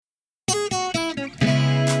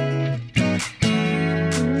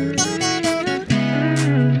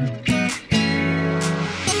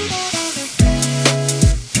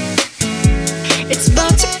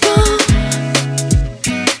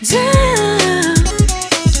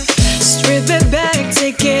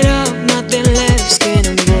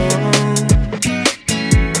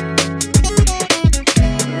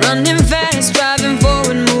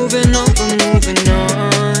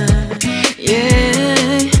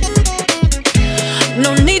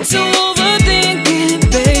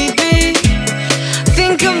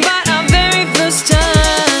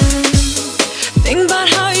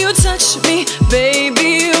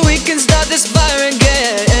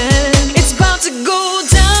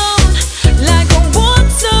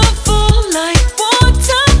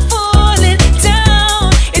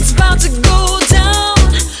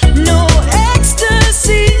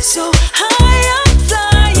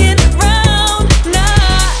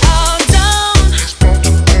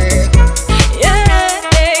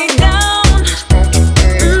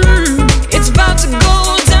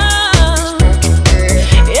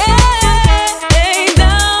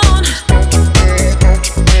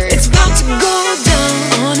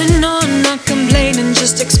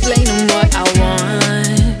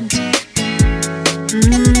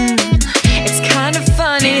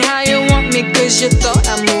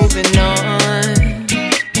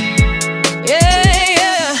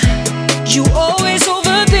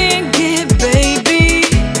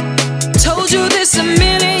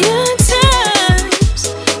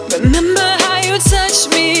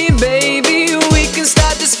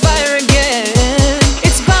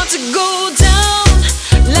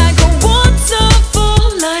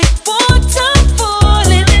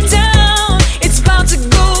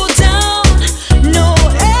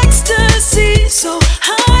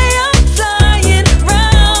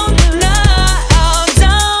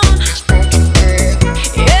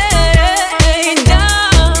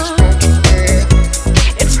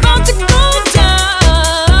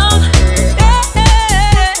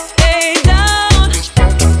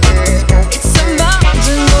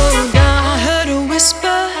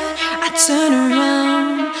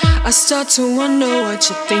start to wonder what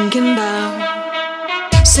you're thinking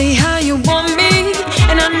about. Say how you want me,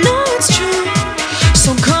 and I know it's true.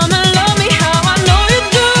 So come and love me how I know you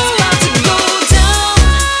do. About to go down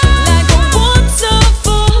like a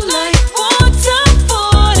waterfall, like water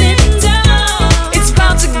falling down. It's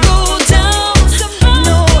about to go down,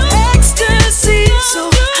 no ecstasy,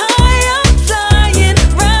 so high I'm flying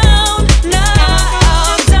round now.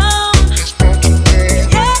 Down,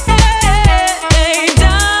 yeah,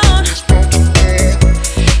 down.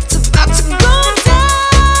 It's about to go down,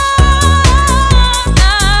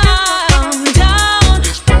 down.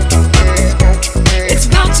 It's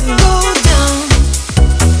about to go down.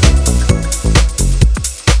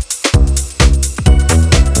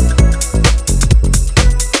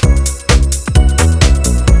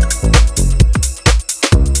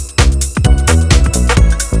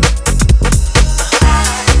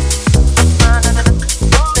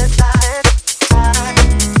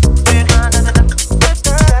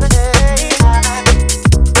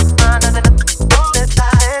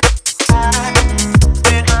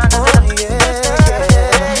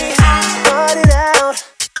 Started out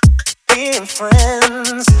being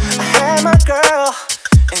friends. I had my girl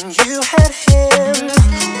and you had him.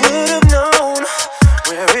 Would've known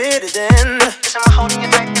where it'd end. Guess I'm holding you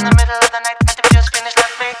tight in the middle of the night after we just finished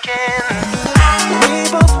love making. We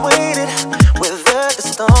both waited, weathered the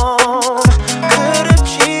storm. Could've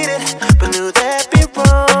cheated, but knew that'd be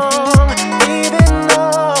wrong. Even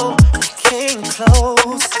though we came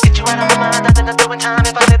close, to get you out of my mind, nothing to do in time.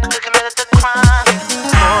 If I didn't commit the crime.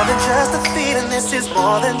 More than just a feeling, this is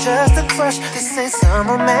more than just a crush. This ain't some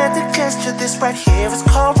romantic gesture, this right here is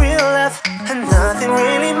called real love. And nothing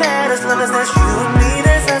really matters, long as there's you and me,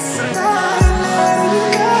 there's us. And I let you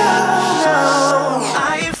know.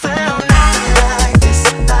 I ain't felt nothing like this,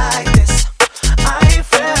 like this. I ain't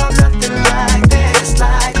felt nothing like this,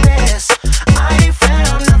 like this. I ain't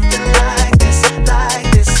felt nothing like this, like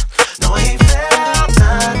this. No, I ain't felt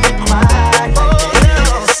nothing quite like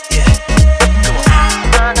this. Yeah. Come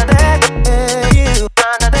on. You, you,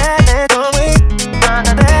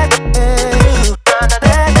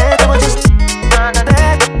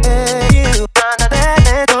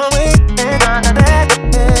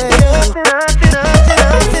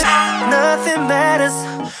 nothing matters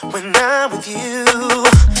when I'm with you.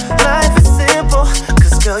 Life is simple,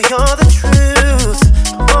 cause girl, you're the truth.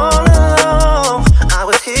 All along, I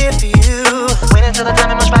was here for you. Wait until the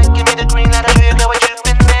timing was right, give me the green light, I'll show you, girl, what you've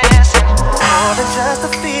been missing. More than just a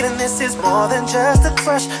feeling, this is more than just a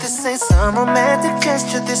crush. This ain't some romantic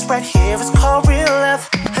gesture, this right here is called real love.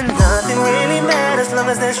 And nothing really matters, long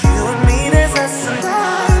as there's you and me, there's us. And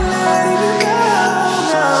I let you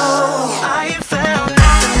know. I ain't felt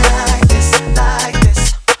nothing like this, like this.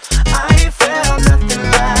 I ain't felt nothing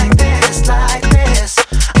like this, like this.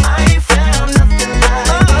 I ain't felt nothing like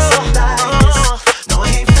this, like this. No, I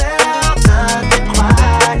ain't felt nothing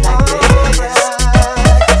quite like this.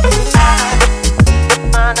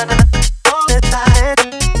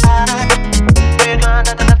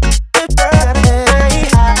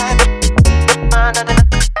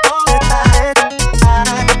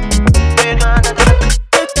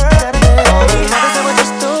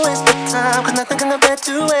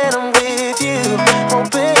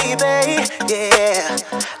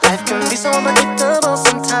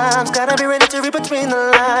 Gotta be ready to read between the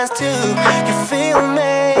lines too. You feel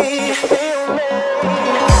me?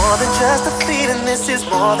 More than just a feeling, this is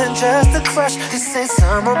more than just a crush. This ain't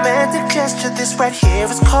some romantic gesture, this right here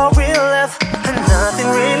is called real love. And nothing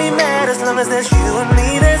really matters, long as there's you and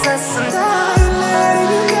me, there's us. And I let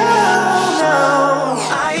you know.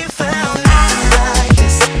 I ain't felt nothing like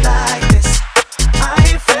this, like this. I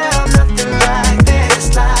ain't felt nothing like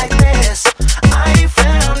this, like this. I ain't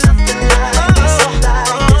felt nothing like this, like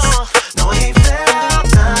this. No, I ain't felt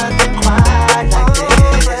nothing quite like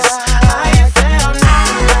this. I ain't felt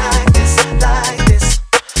nothing like this, like this.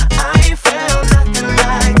 I ain't felt nothing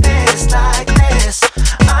like this, like this.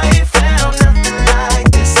 I ain't felt nothing like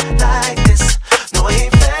this, like this. No, I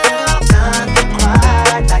ain't felt nothing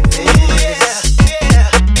quite like this.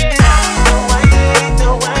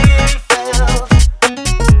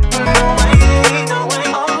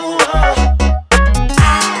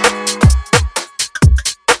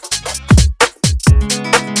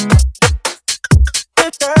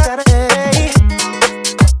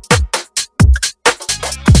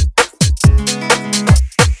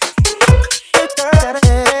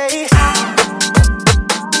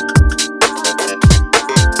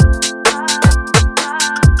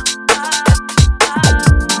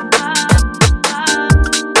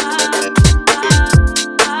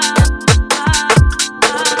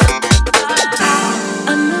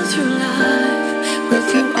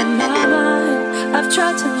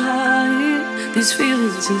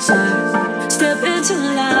 is inside. Step into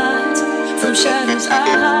light, from shadows I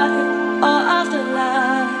hide all of the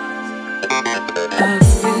lies.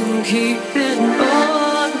 I've been keeping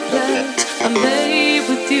all the plans I made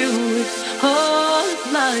with you with all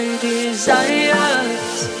of my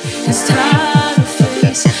desires. It's time to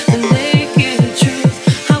face the naked truth.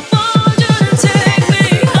 I want you to take me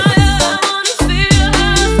higher. I wanna feel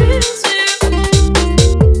how it feels to you.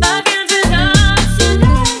 I can't deny it's the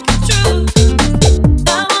naked truth.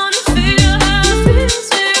 I wanna feel how it feels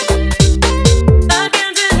to you. I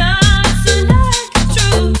can't deny it's the naked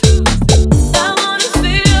truth. I wanna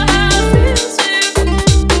feel how it feels to you.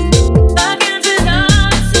 I can't deny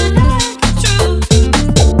it's the naked truth.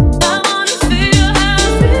 I wanna feel how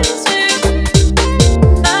it feels to you.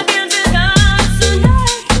 I can't deny it's the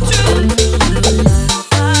naked truth.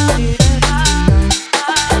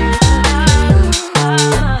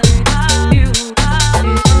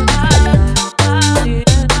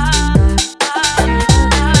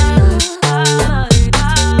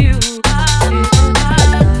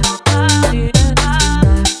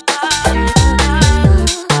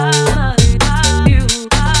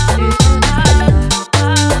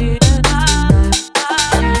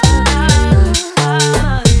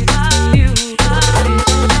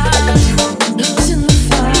 Losing the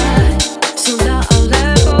fight, so now I'll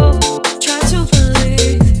let go. Try to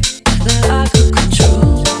believe that I could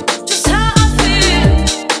control just how I feel.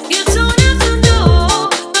 You don't have to know,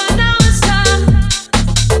 but now it's time.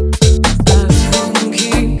 I've been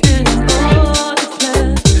keeping all the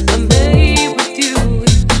plans I made with you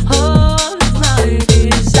with all of my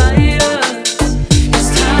desires. It's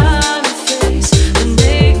time to face the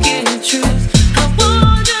naked truth. I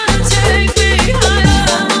want you to take me higher.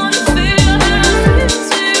 I wanna feel how it feels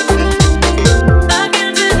to you. I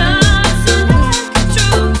can't deny it's the naked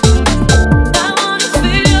truth. I wanna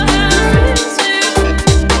feel how it feels to you.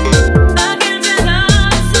 I can't deny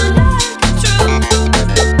it's the naked truth.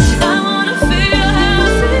 I wanna feel how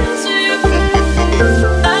it feels to you.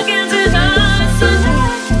 I can't deny it's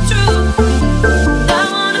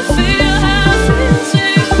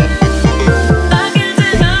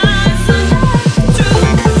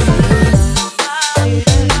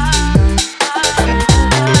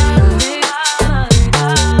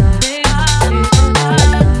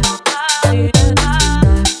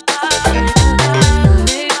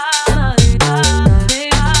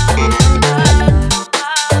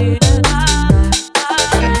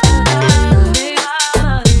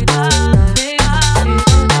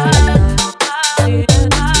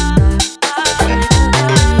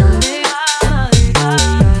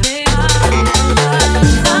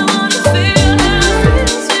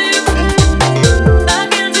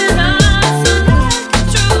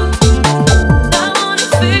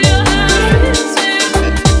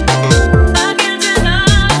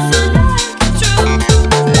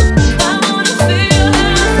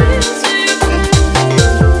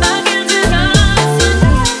the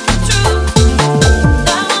naked truth.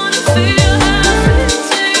 I wanna feel how it feels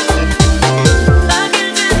to you. I can't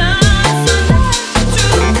deny it's the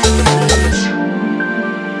naked truth.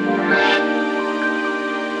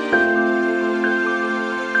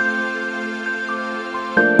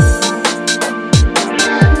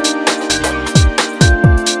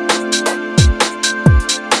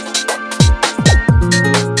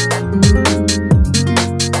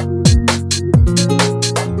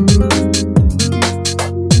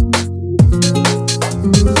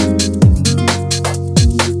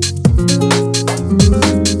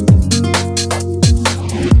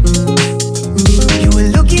 You were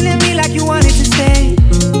looking at me like you wanted to stay.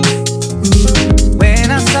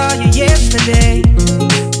 When I saw you yesterday,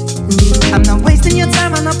 I'm not wasting your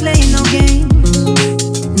time, I'm not playing no games.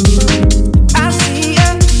 I see ya.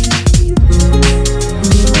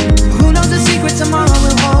 Who knows the secret tomorrow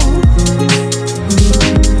will hold?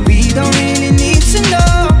 We don't really need to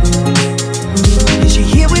know. Is you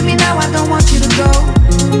here with me now? I don't want you to go.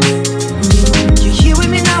 You're here with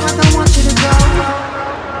me now, I don't want you to go.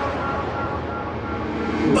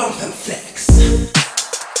 Bump and flex.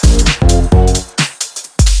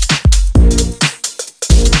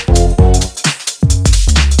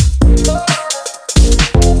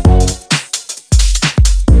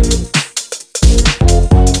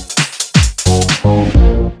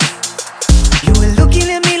 You were looking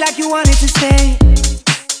at me like you wanted to stay.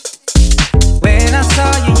 When I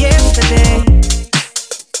saw you yesterday,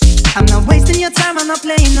 I'm not wasting your time, I'm not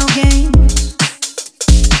playing no games.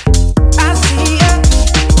 I see ya.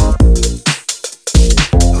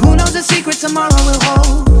 Who knows the secret tomorrow will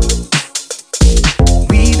hold?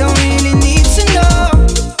 We don't really need to know.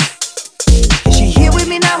 Is you here with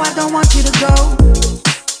me now? I don't want you to go.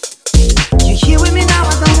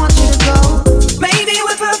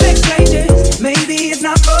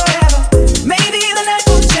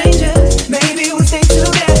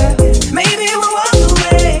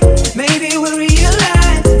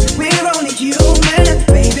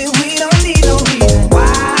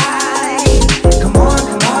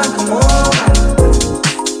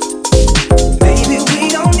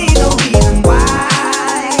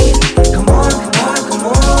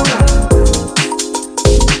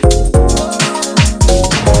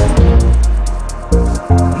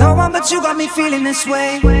 this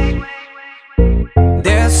way.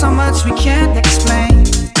 There's so much we can't explain.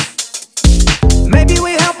 Maybe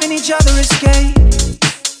we're helping each other escape.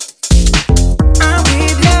 I'm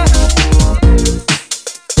with ya.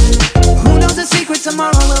 Who knows the secret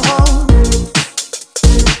tomorrow will hold?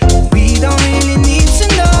 We don't really need to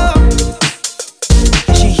know.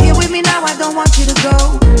 Cause you're here with me now, I don't want you to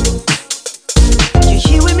go. You're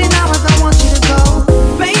here with me now, I don't want you to go.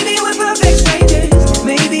 Maybe we're perfect strangers.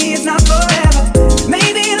 Maybe it's not forever.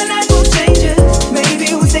 Maybe the night will change us.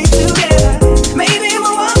 Maybe we'll stay together. Maybe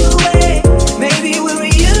we'll walk away. Maybe we'll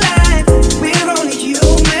realize we're only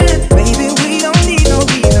human. Maybe we don't need no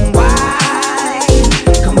reason why.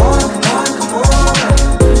 Come on, come on, come on.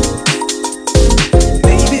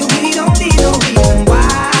 Maybe we don't need no reason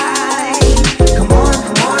why. Come on,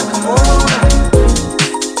 come on, come on.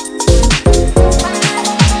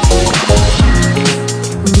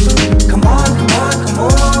 Come on, come on, come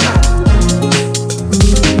on.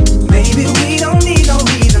 Maybe we don't need no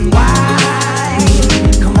reason why.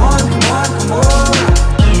 Come on, come on, come on.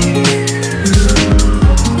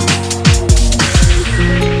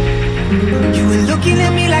 You were looking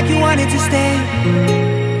at me like you wanted to stay.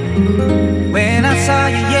 When I saw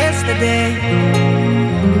you yesterday,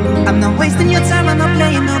 I'm not wasting your time, I'm not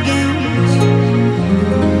playing no games.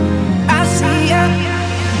 I see ya.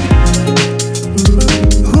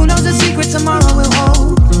 Who knows the secret tomorrow will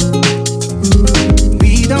hold?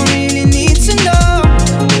 We don't really need to know.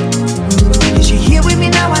 Cause you're here with me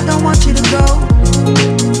now, I don't want you to go.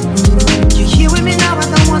 You're here with me now, I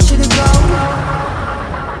don't want you to go.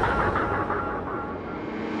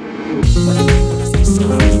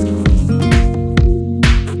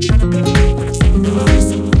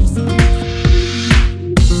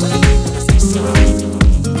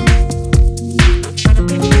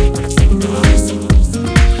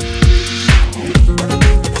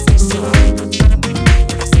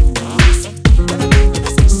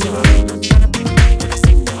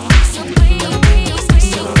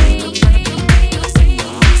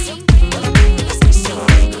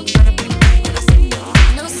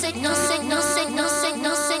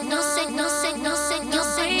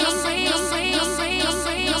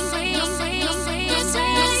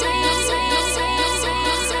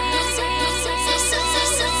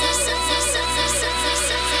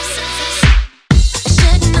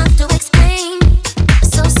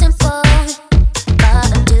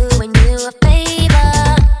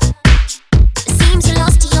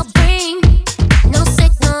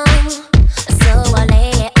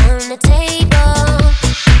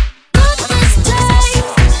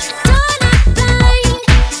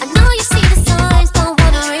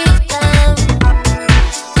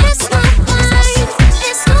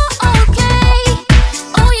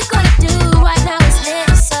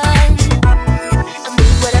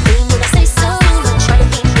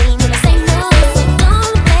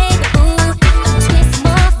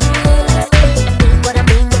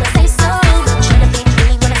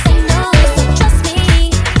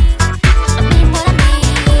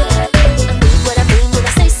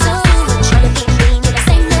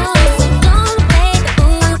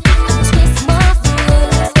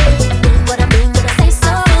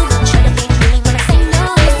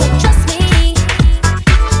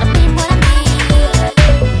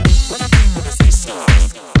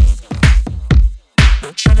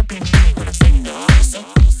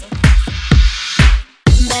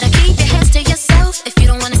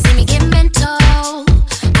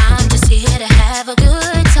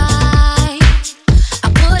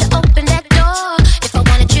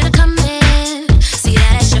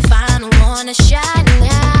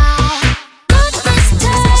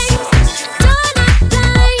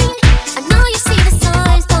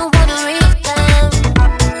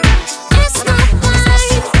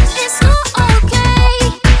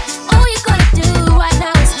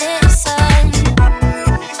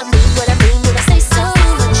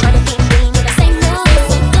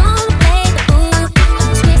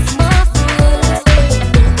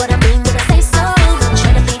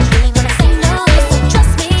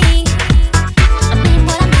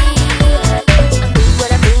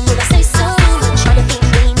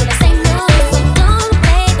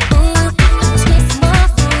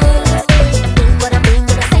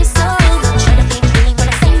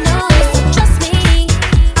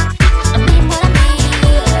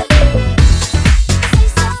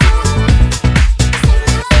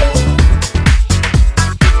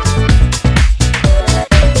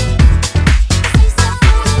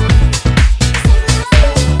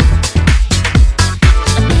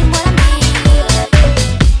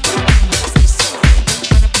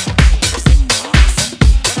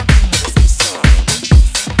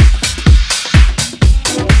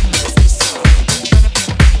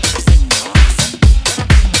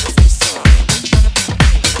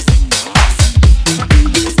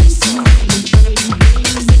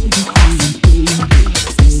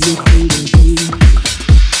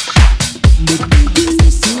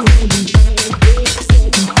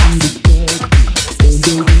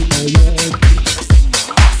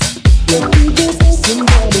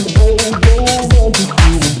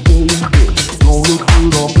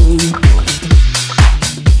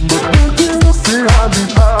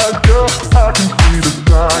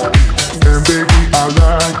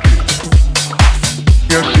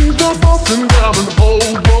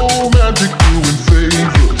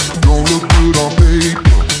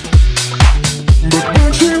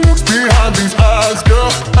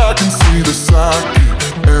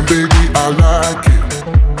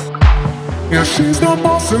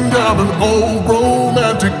 diamond, old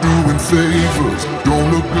romantic, doing favors.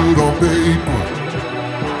 Don't look good on paper,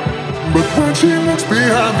 but when she looks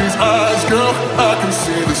behind these eyes, girl, I can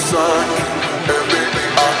see the sign. And baby,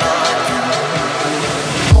 I like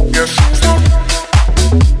you. Yeah, she's not.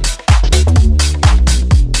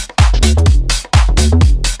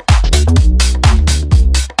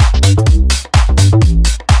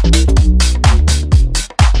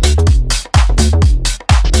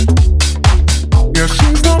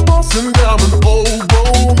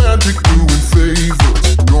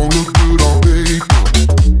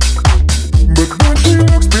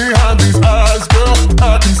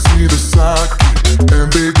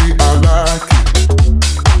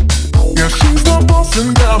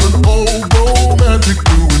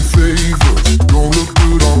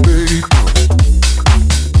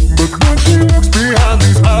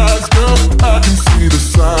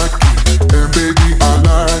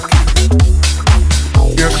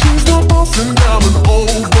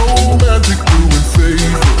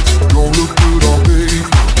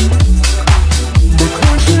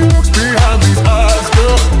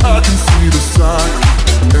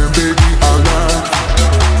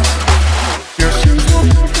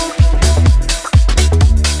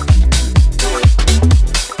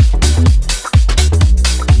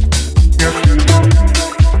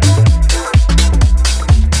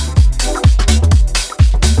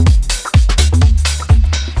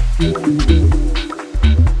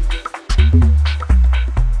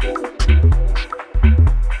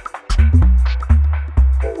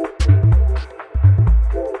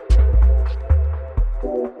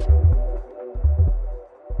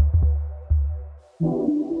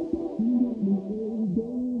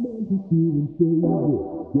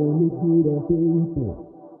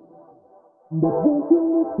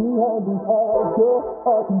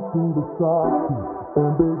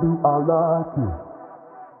 And baby, I like it.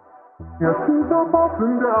 Yeah, she's a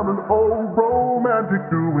bossing down an old romantic,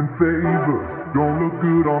 doing favors. Don't look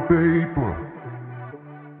good on paper,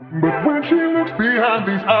 but when she looks behind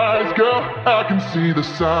these eyes, girl, I can see the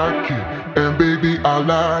sidekick. And baby, I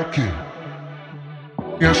like it.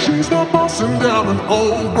 Yeah, she's not bossing down an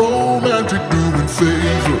old romantic, doing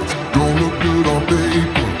favors. Don't look good on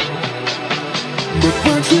paper, but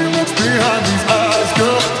when she looks behind these eyes,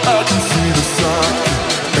 girl, I can see the sidekick.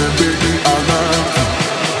 And baby, I like it.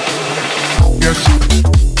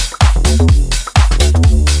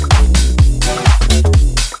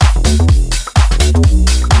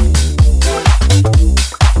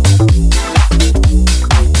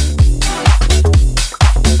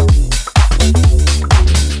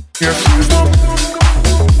 Yeah, she's not.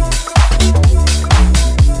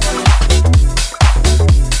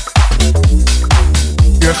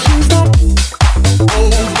 Yeah, she's not.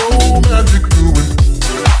 Oh, romantic doing.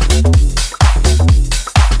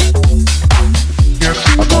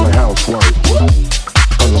 I call it housework,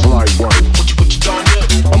 cause it's light work.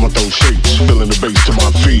 I'ma throw shapes, feeling the bass till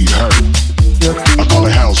my feet hurt. I call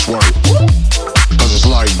it housework, cause it's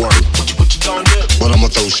light work. But I'ma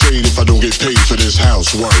throw shade if I don't get paid for this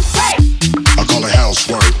housework. I call it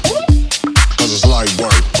housework, cause it's light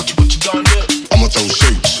work. I'ma throw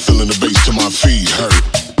shapes, feeling the bass till my feet hurt.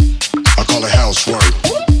 I call it housework,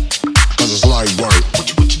 cause it's light work.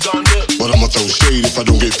 But I'ma throw shade if I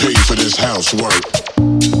don't get paid for this housework.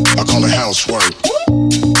 I call it housework,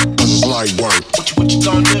 cause it's light work.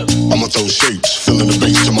 I'ma throw shapes, feeling the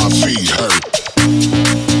bass till my feet hurt.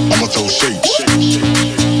 I'ma throw shapes.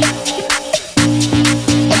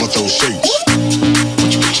 I'ma throw shapes.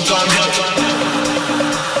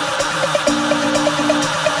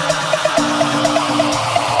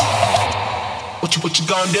 What you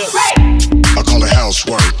gonna do? I call it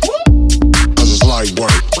housework, cause it's light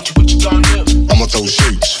work. What you gonna do? I'ma throw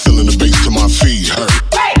shapes, feeling the bass till my feet hurt.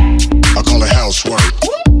 I call it housework,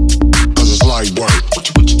 cause it's light work. What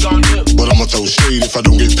you gonna do? But I'ma throw shade if I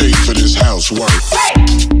don't get paid for this housework.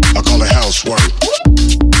 I call it housework,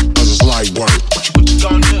 cause it's light work. What you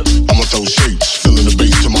gonna do? I'ma throw shapes, feeling the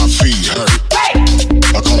bass till my feet hurt.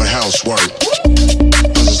 I call it housework,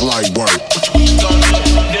 cause it's light work. What you gonna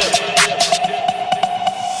do?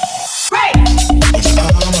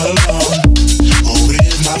 I'm alone, or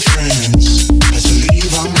with my friends. Best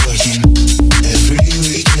believe I'm working every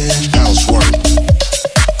weekend. Housework,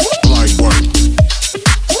 light work.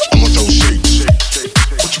 I'ma throw shapes.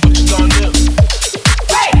 What you gonna do?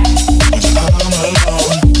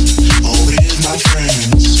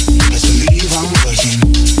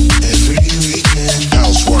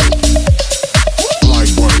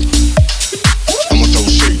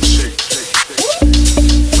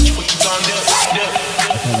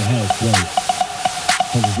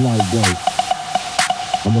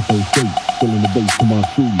 I'ma throw shapes, filling the bass to my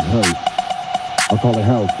feet, hey. I call it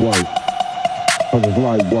housework, cause it's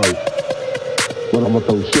light work. But I'ma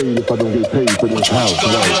throw shade if I don't get paid for this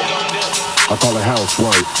housework. I call it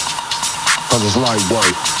housework, cause it's light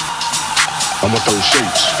work. I'ma throw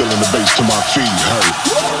shapes, filling the bass to my feet, hey.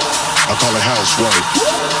 I call it housework,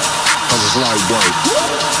 cause it's light work.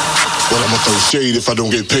 But I'ma throw shade if I don't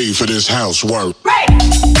get paid for this housework.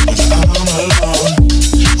 Whether I'm alone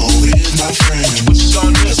or with my friends,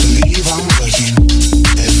 just believe I'm working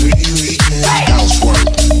every weekend. Housework,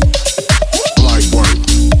 light work.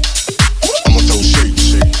 I'ma throw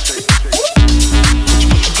shapes.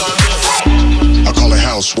 I call it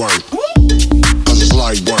housework, cause it's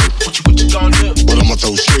light work. But I'ma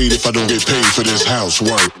throw shade if I don't get paid for this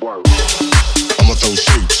housework. I'ma throw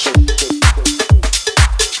shapes.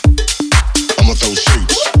 I'ma throw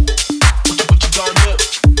shapes.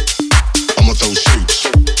 I'ma throw shapes.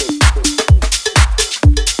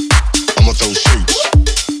 I'ma throw shapes.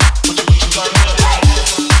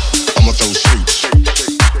 I'ma throw shapes.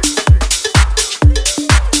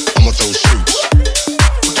 I'ma throw shapes. I'ma throw shapes.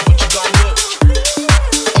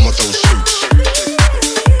 I'ma throw shapes.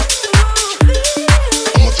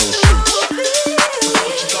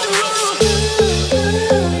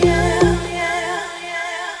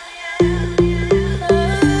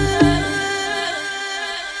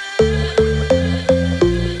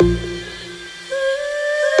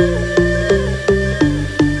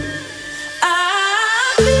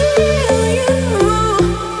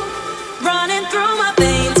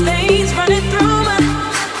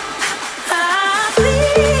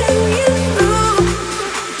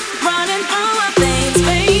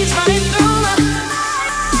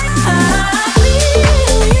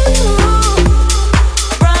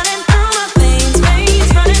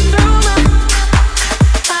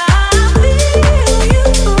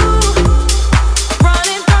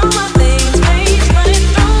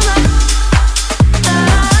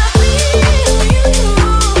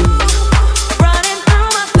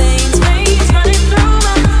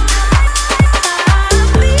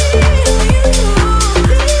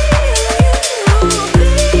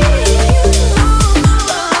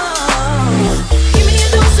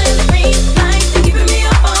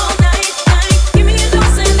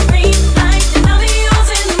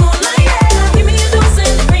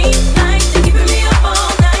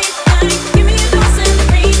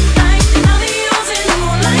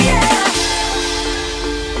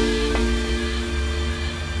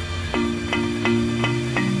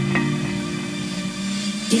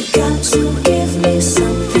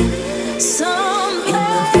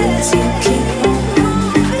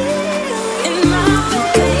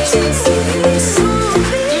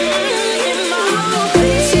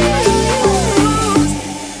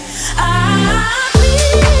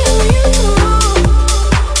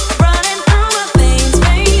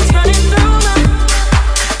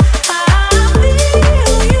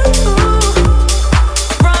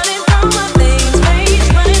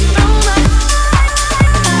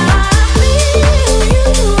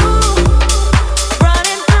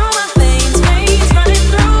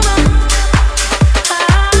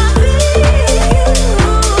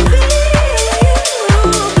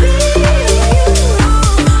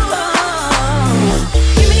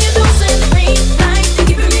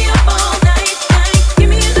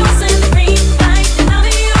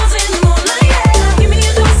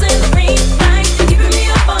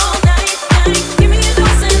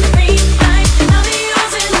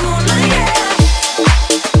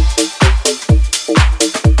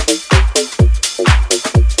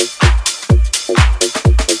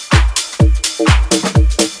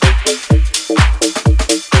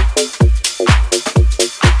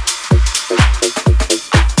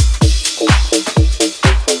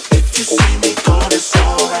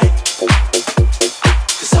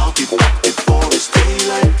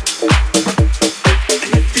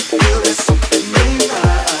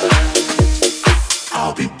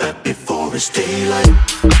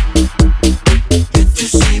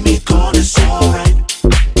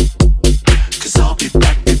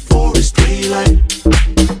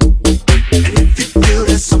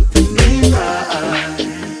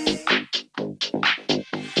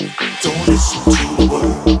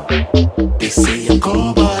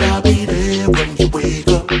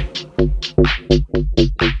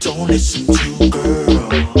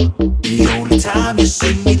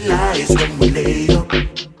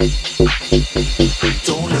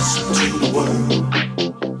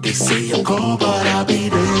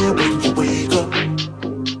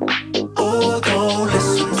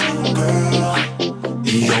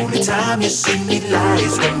 time you see me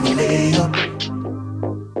lies when we lay up.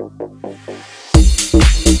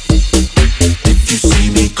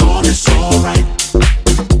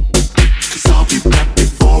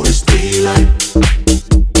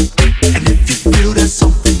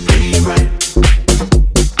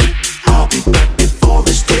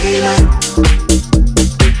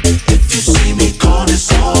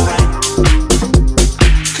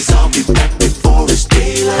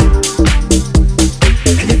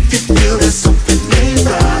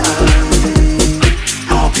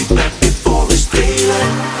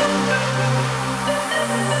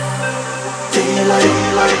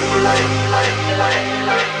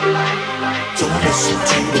 listen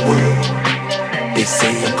to the word. They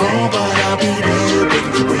say I'm gone, but I'll be there when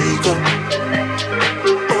you wake up.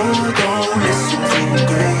 Oh, don't listen to a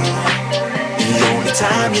girl. The only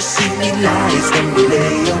time you see me lie is when we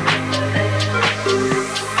lay up.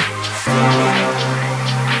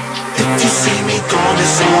 If you see me gone,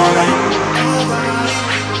 it's alright,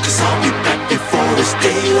 'cause I'll be back before it's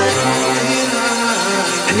daylight.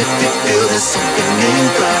 And if you feel there's something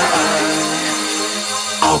ain't right,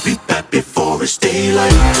 I'll be back before it's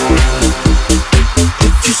daylight.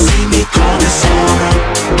 If you see me gone, it's alright,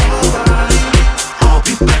 I'll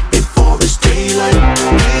be back before it's daylight.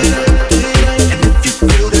 And if you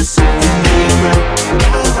feel there's something ain't right,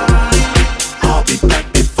 I'll be back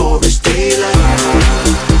before it's daylight.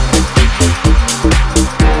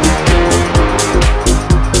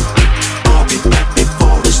 I'll be back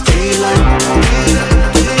before it's daylight.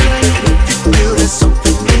 And if you feel there's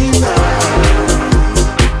something ain't right,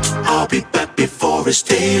 I'll be back before it's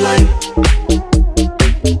daylight.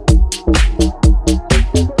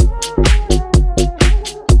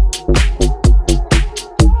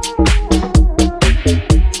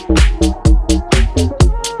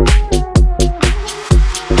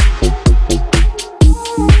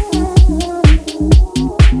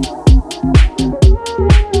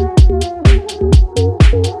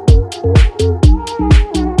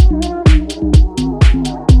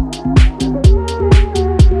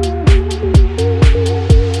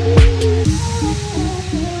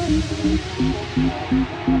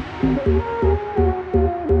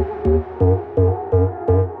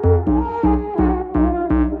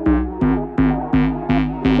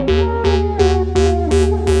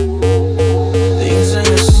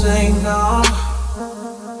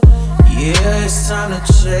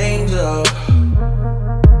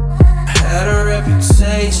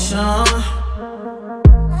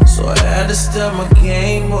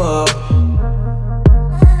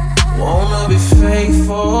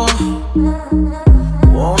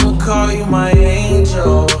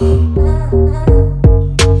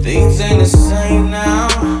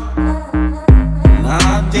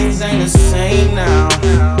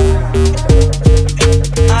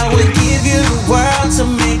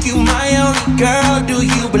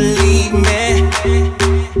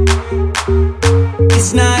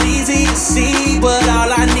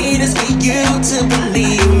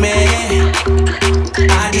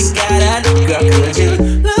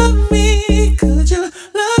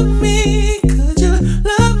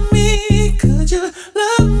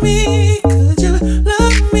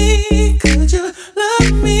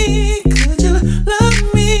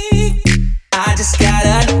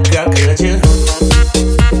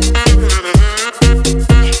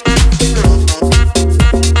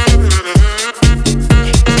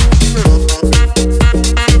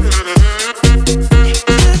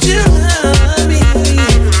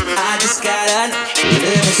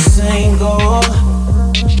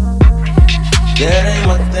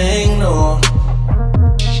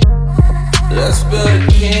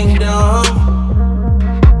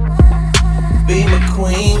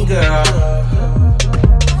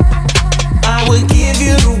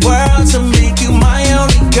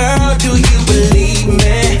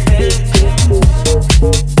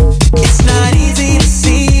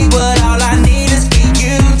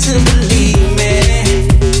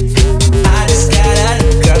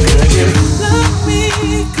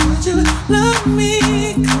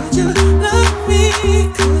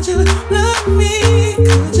 Could you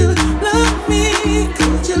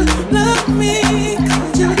love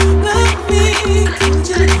me?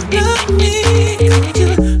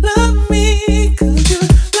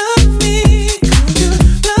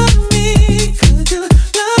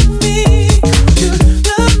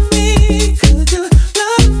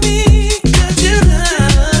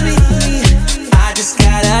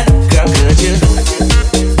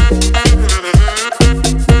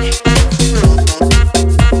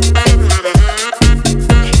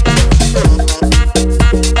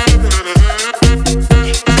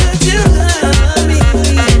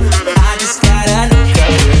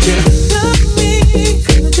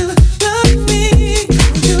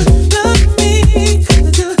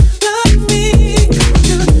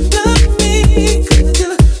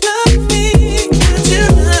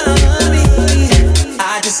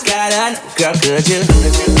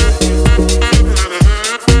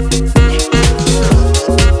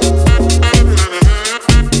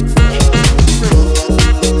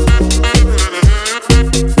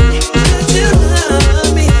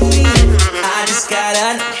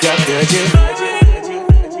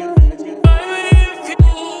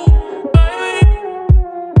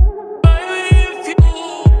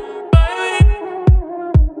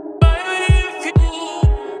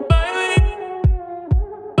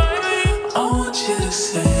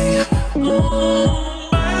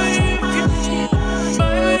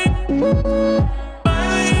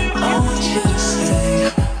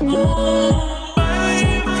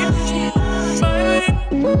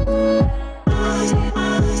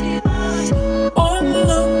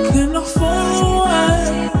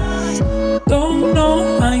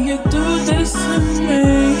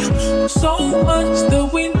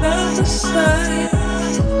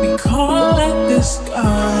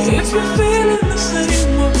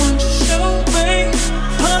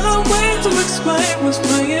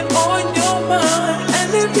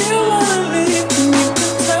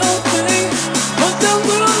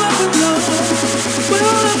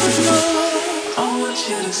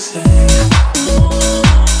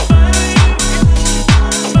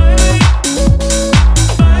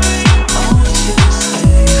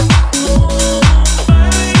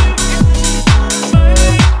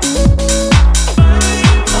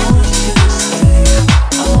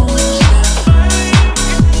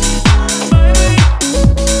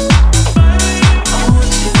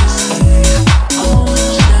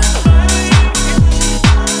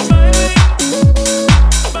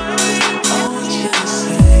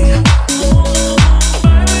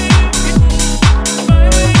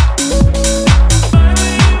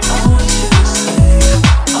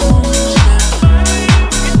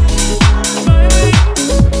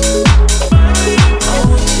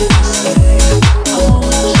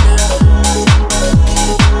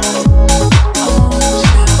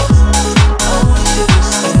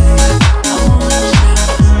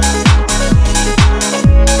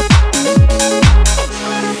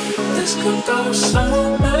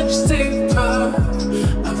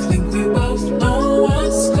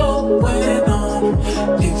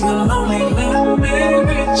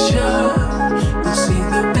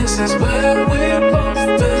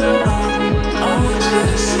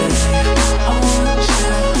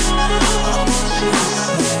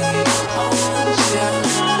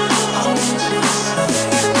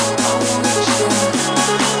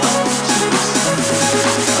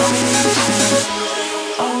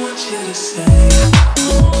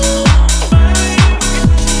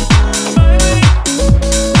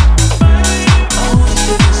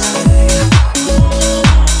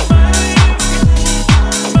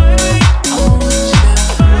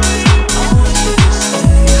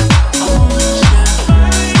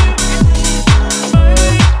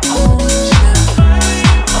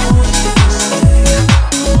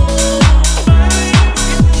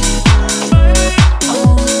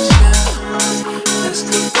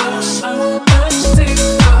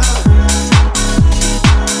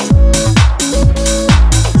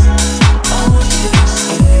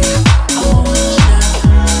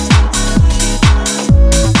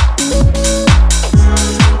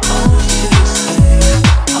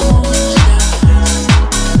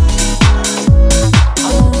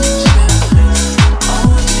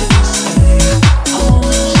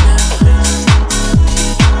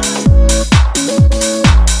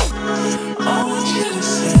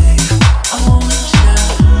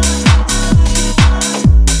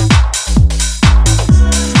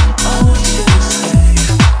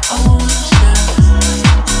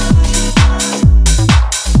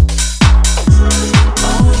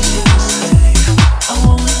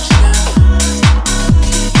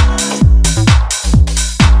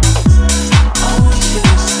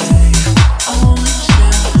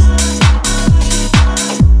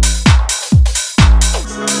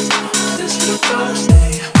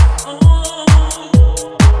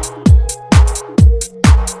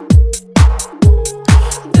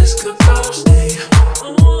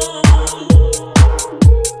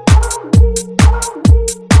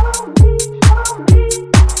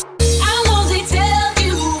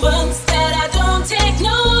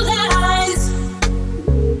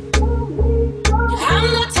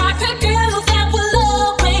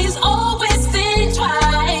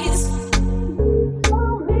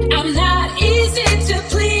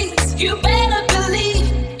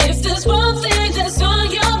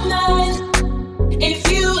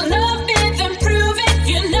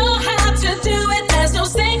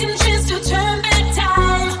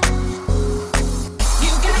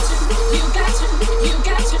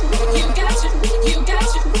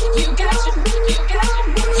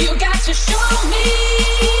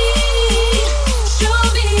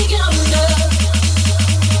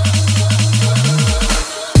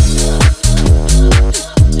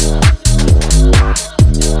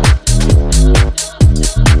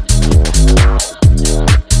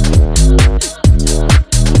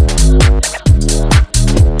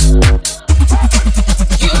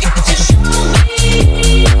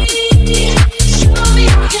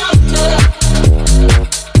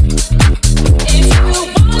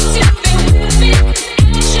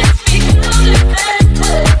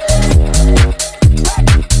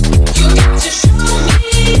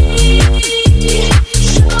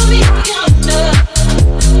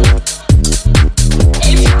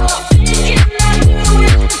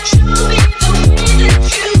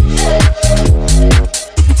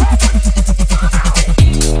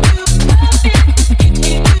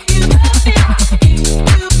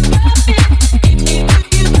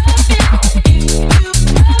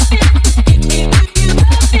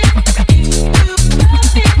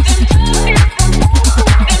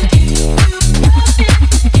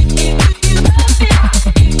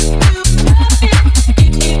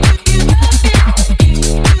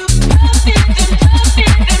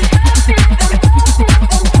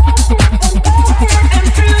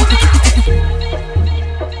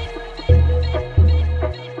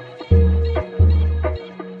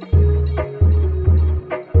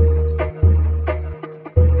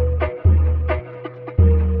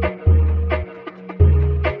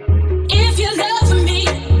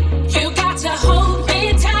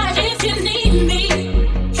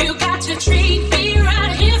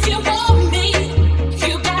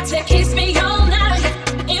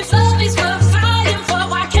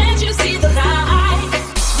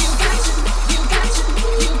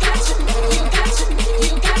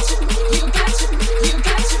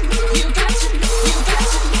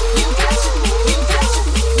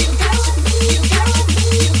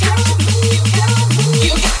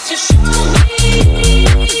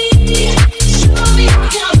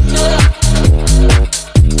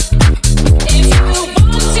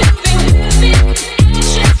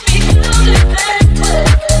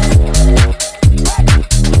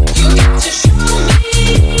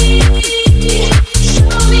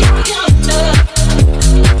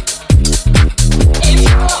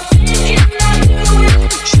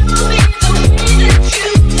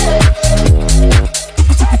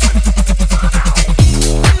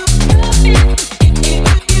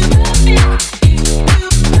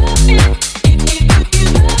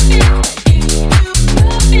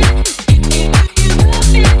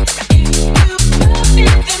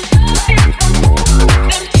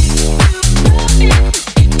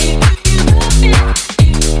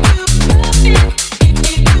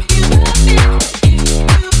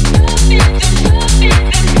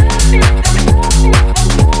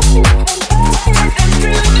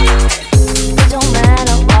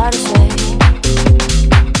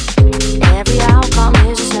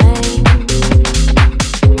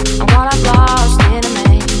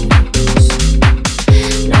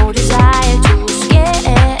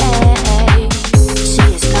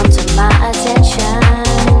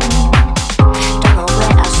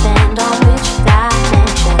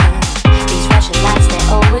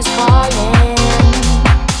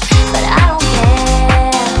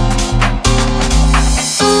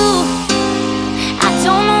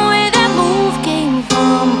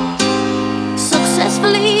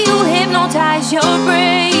 hypnotize your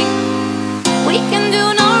brain. We can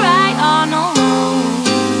do no right or no wrong.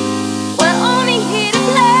 We're only here to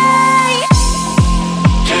play.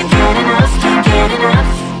 Can't get enough, can't get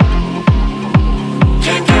enough.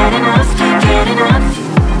 Can't get enough, can't get enough.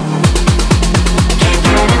 Can't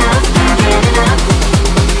get enough, can't get enough.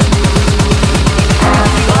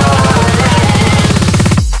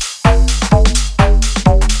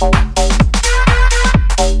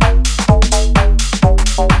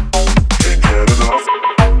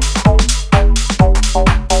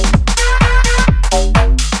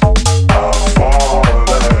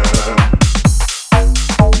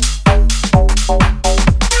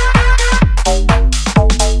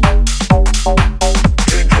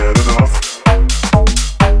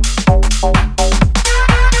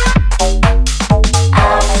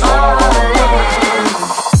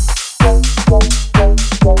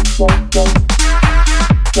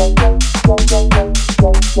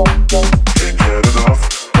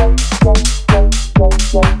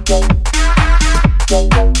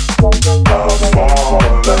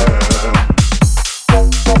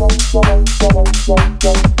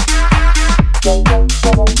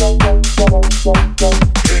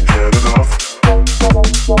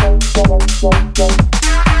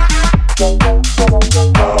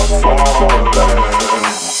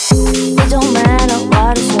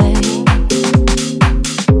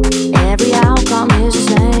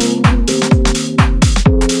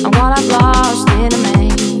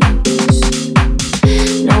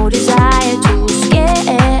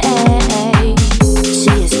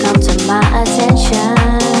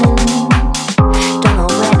 Don't know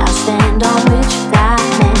where I stand on which side.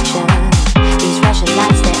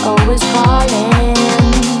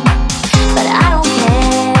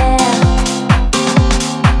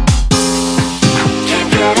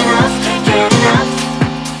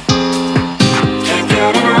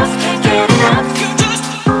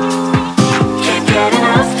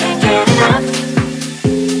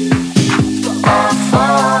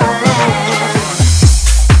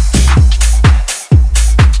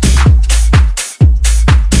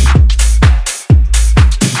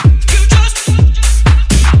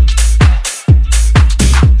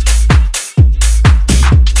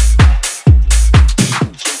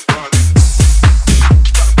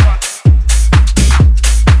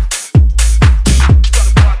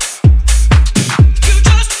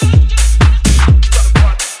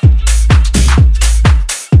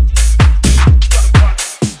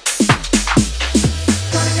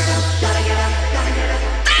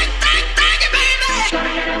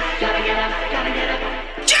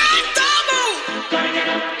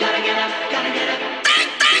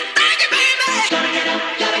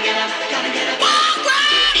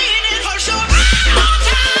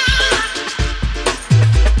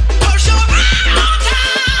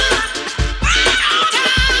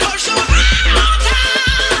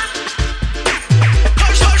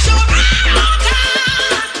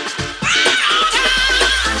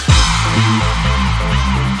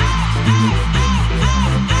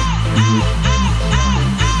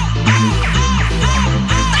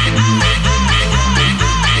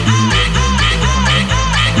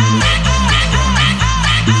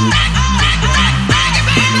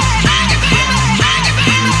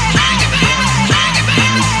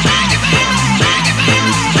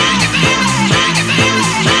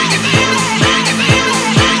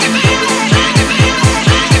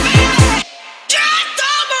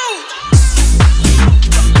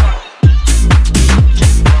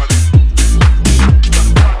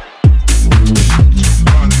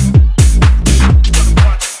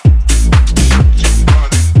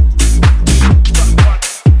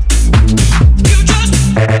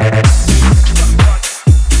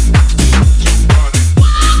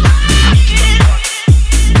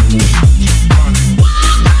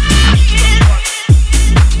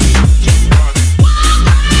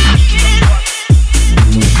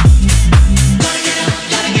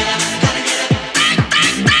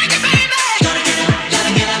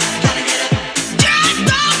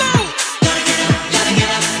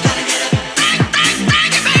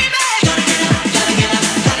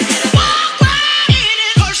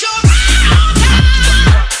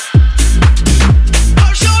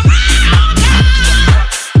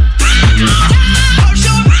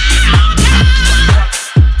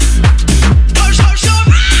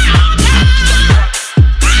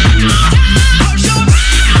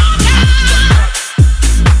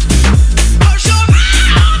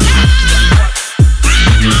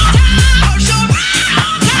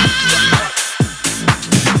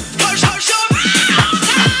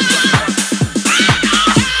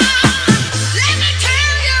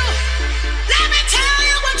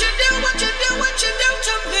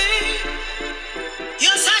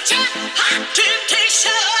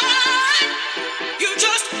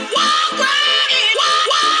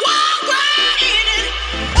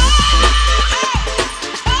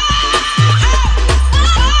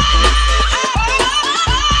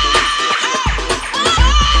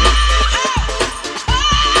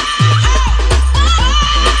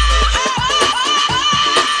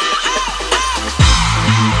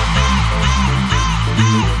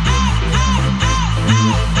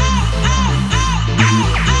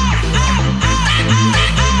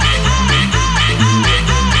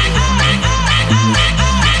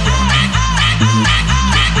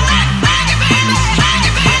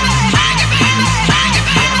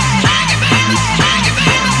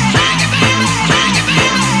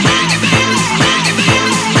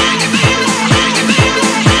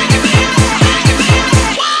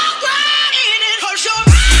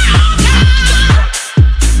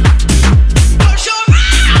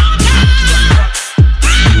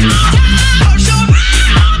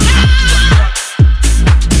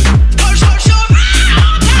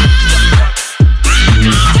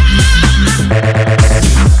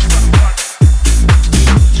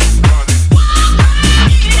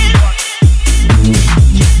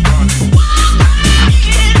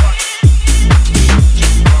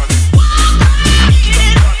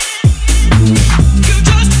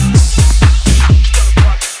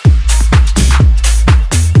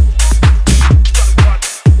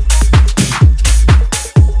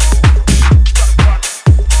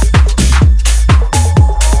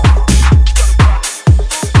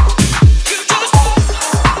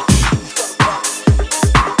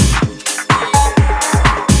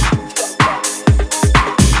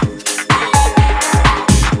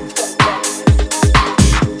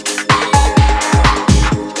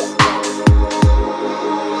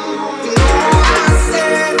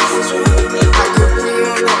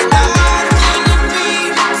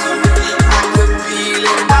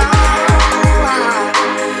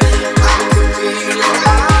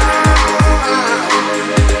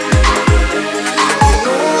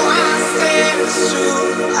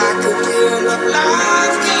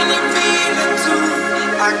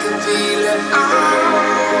 it.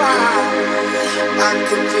 I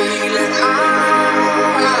can feel it.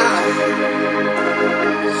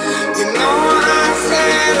 You know I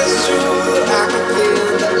said it's true. I can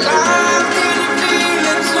feel the love. Can you feel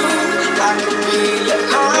it too? I can feel it.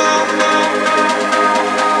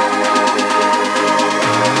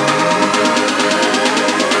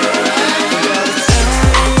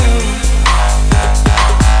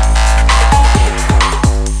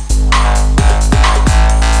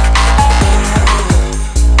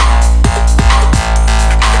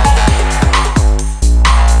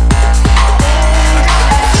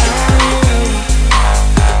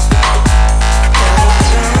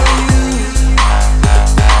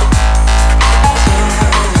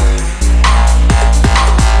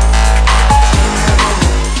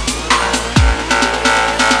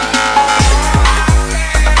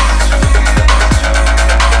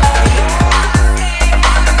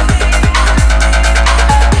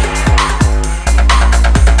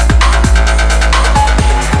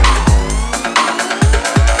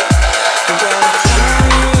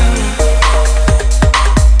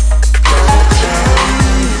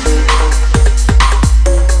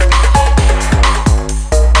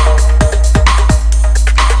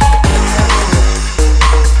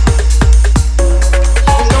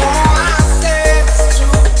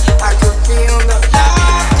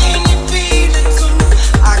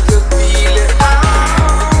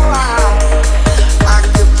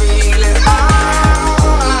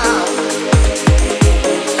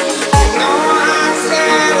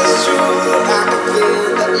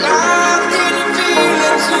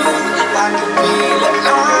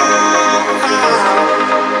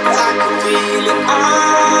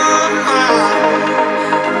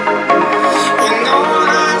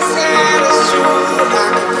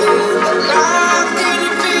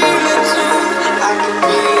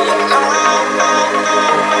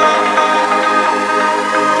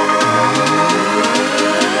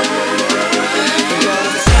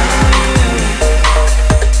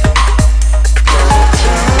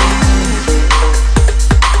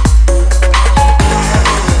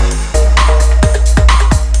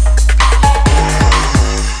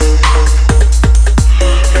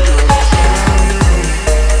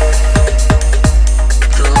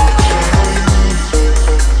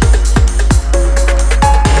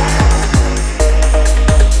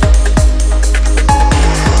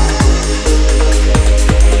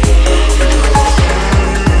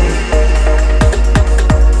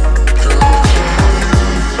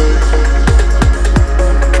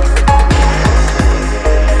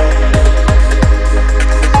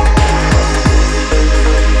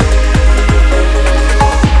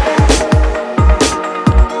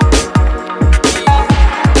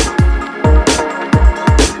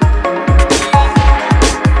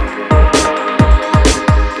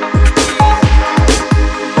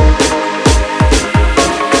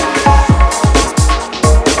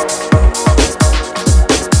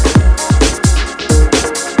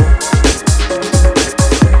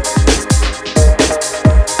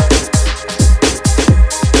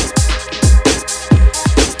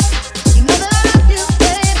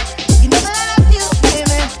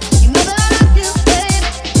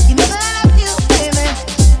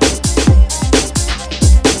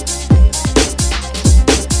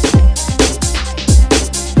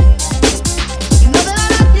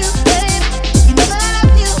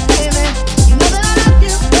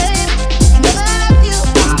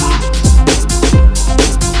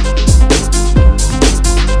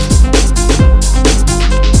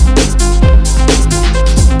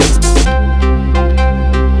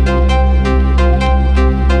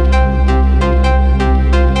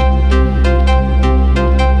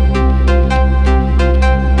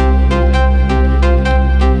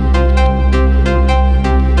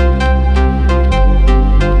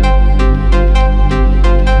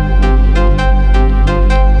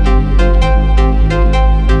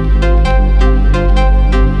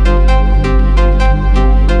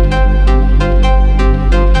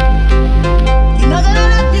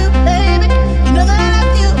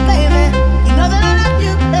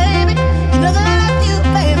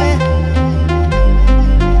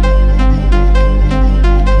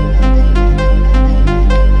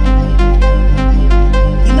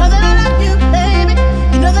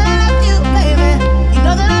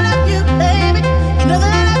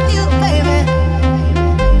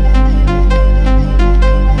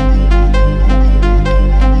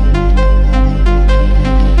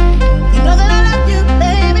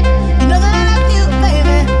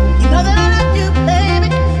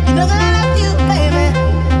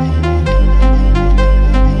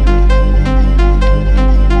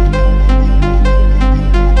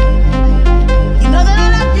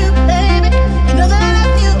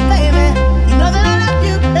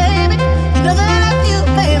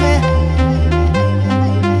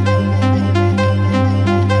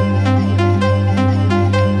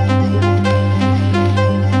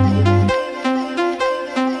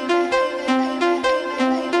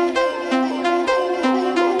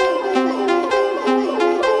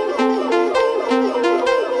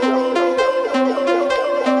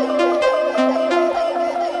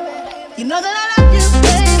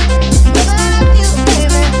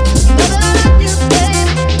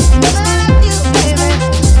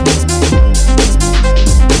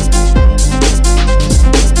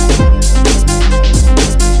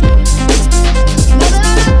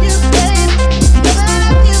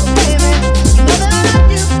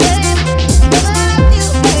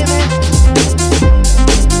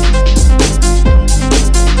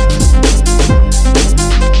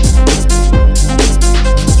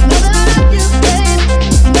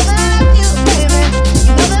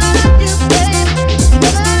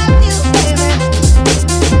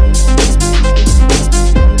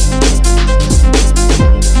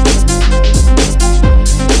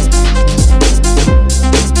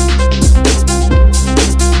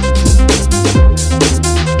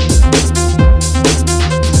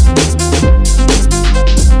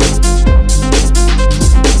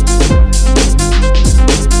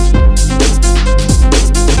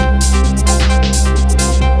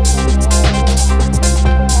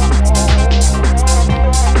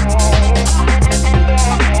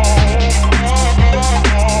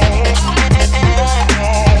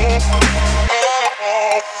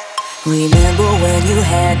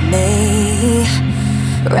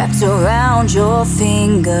 around your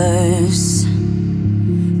fingers,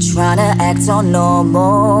 trying to act all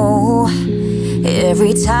normal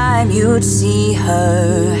every time you'd see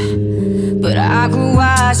her. But I grew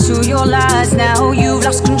wise to your lies, now you've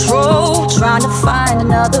lost control, trying to find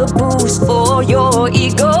another boost for your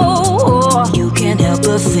ego. You can't help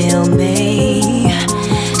but feel me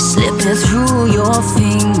slipping through your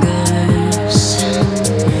fingers.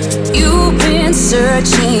 You've been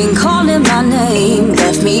searching, calling my name,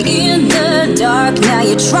 left me in the dark, now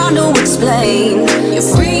you're trying to explain.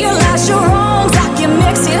 You've realized you're wrong, like you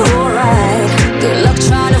mix it alright. Good luck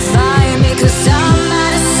trying to find me, cause I'm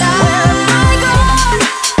out of sight. Where am I gone?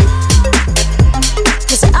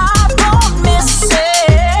 Cause I've gone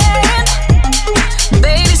missing.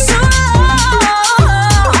 Baby, so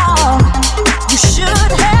long, you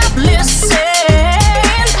should have listened.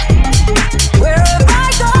 Where have I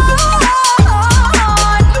gone?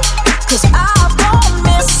 Cause I've gone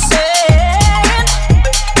missing.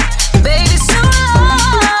 Baby, so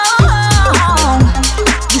long,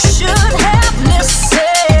 you should have listened.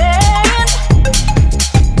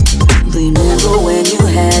 Remember when you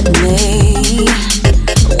had me,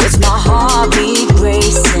 with my heartbeat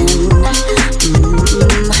racing,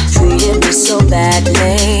 treated me so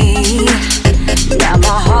badly, now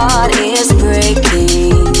my heart is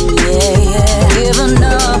breaking, yeah. Given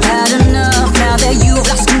up, had enough, now that you've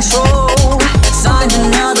lost control, find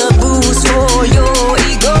another boost for your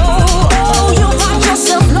ego. Oh, you find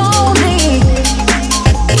yourself lonely,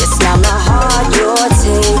 it's not my heart you're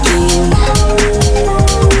taking.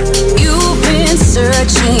 You've been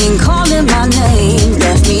searching, calling my name,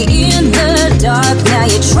 left me in the dark, now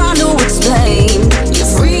you're trying to explain.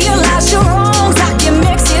 You've realized you're wrong, like you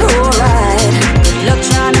mix it alright. Good luck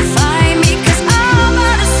trying to find me, cause I'm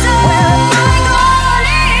out of sight. Where am I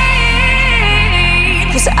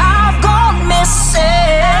going? Cause I've gone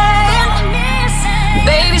missing.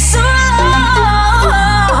 Baby, so long,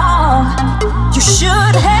 you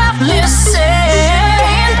should have listened.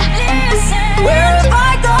 Where have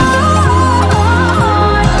I gone?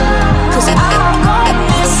 Cause I've gone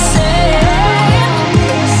missing.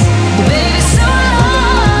 Baby, so long,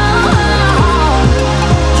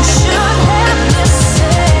 you should have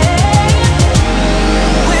listened.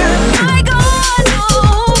 Where have I gone?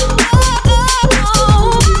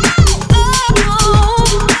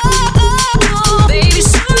 Baby,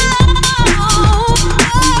 so long,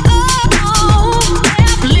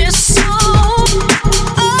 listen.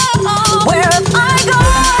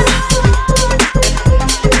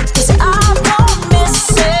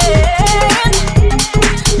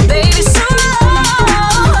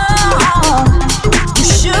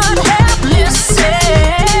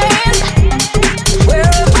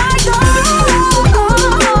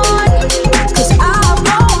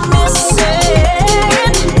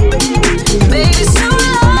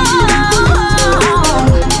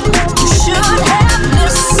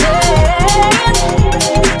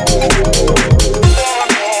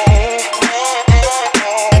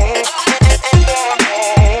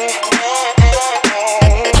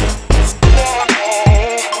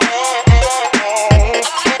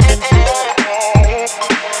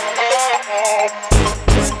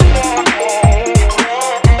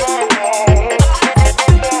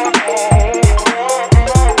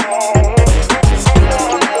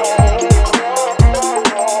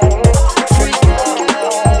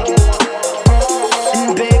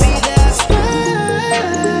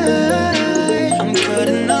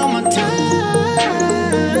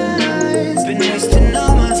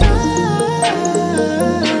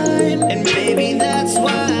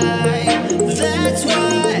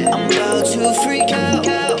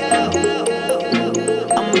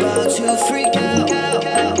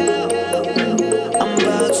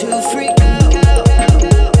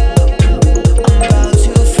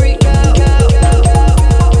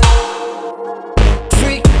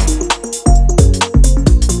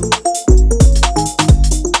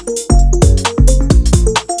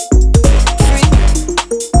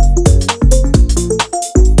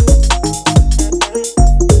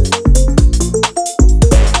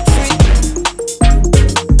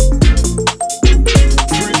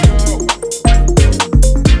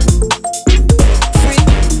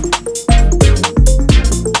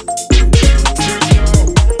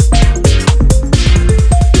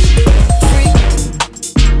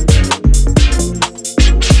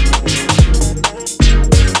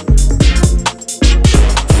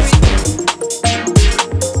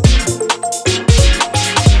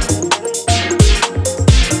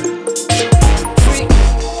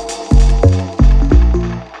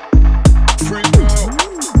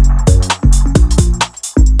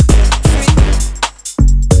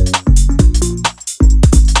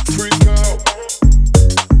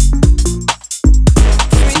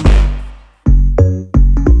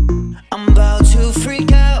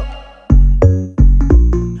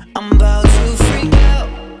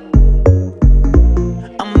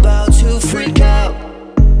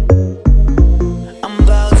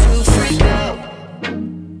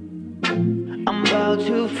 about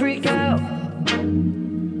to freak out. I'm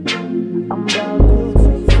about to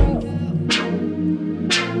freak out.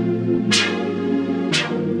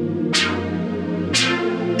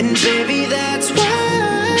 And baby, that's why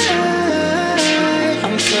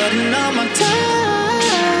I'm cutting all my time.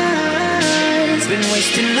 Been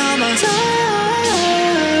wasting all my time.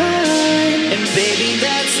 And baby,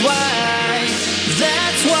 that's why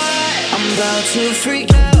I'm about to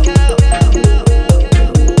freak out.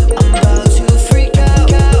 I'm about to freak out.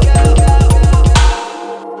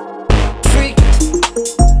 Freak.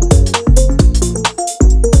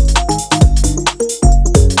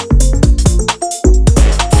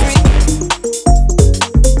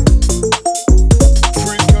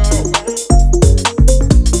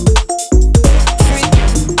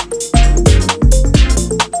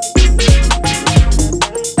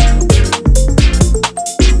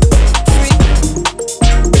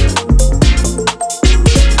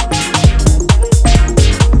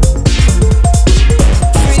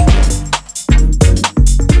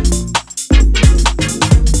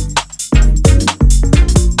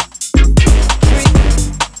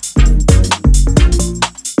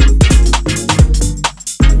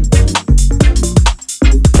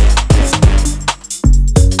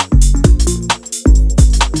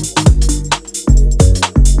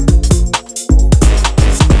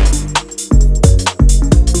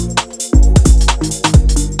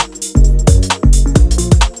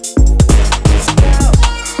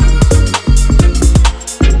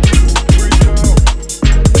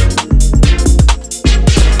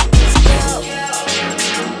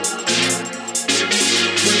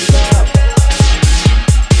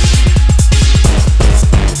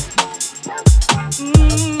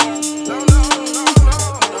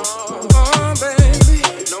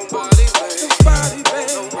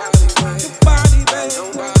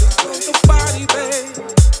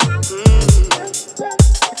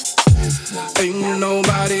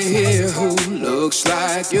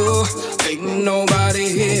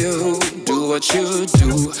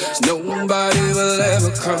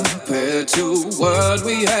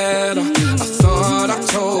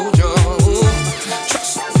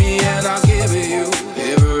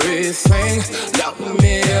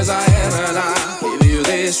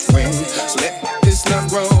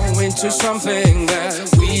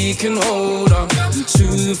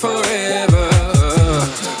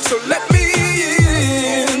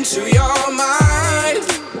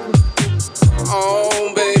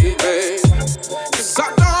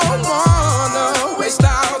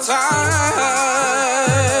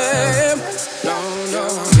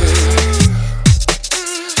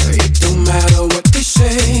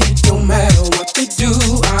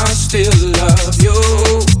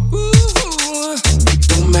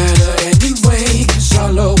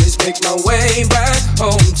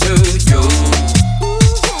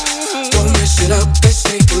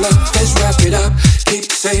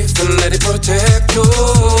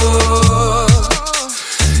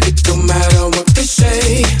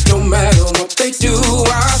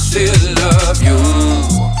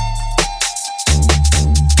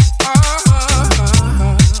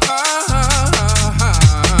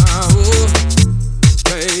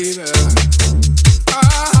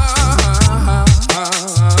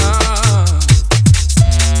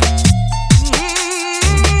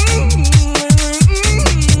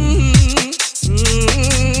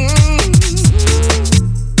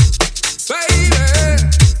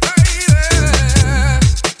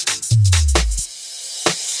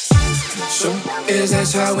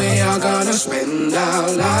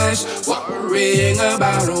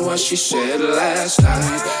 She said last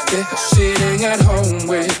night, they're sitting at home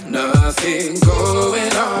with nothing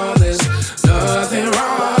going on. There's nothing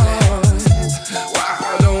wrong.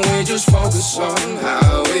 Why don't we just focus on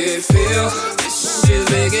how we feel? This is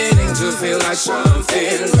beginning to feel like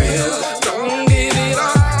something real. Don't give it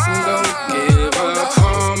up, don't give up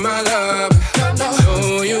on my love. I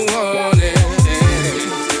know you want it.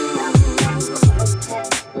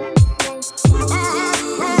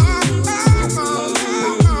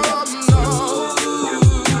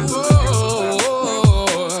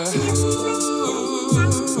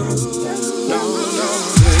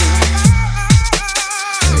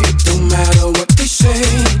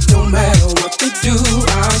 No matter what they do,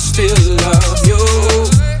 I still love you.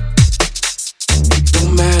 No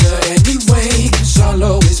matter anyway, 'cause I'll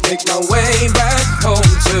always make my way back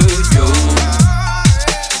home to you.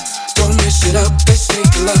 Don't mess it up, let's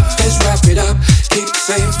take love, let's wrap it up. Keep it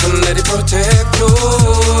safe and let it protect you.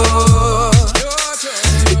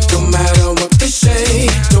 It don't matter what they say,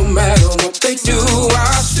 no matter what they do,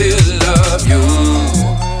 I still love you.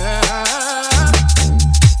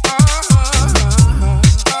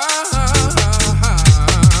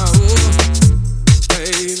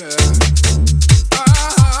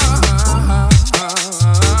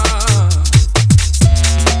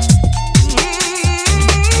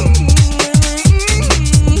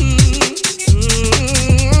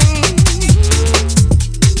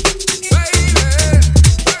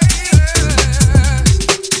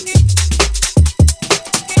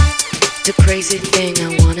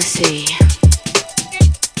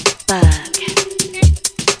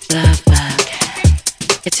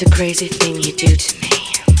 It's a crazy thing you do to me.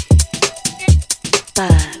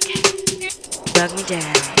 Bug me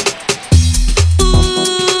down.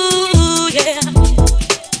 Ooh, yeah.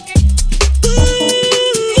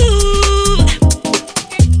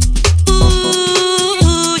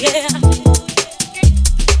 Ooh, yeah.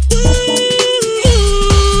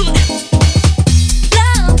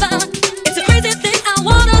 Love, it's a crazy thing I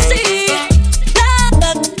wanna see.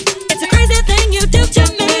 Love, it's a crazy thing you do to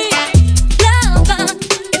me. Love,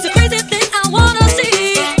 it's a crazy thing I wanna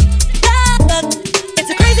see. Love, it's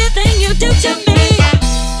a crazy thing you do to me.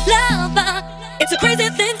 Love, it's a crazy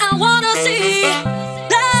thing I wanna see.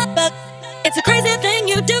 Love, it's a crazy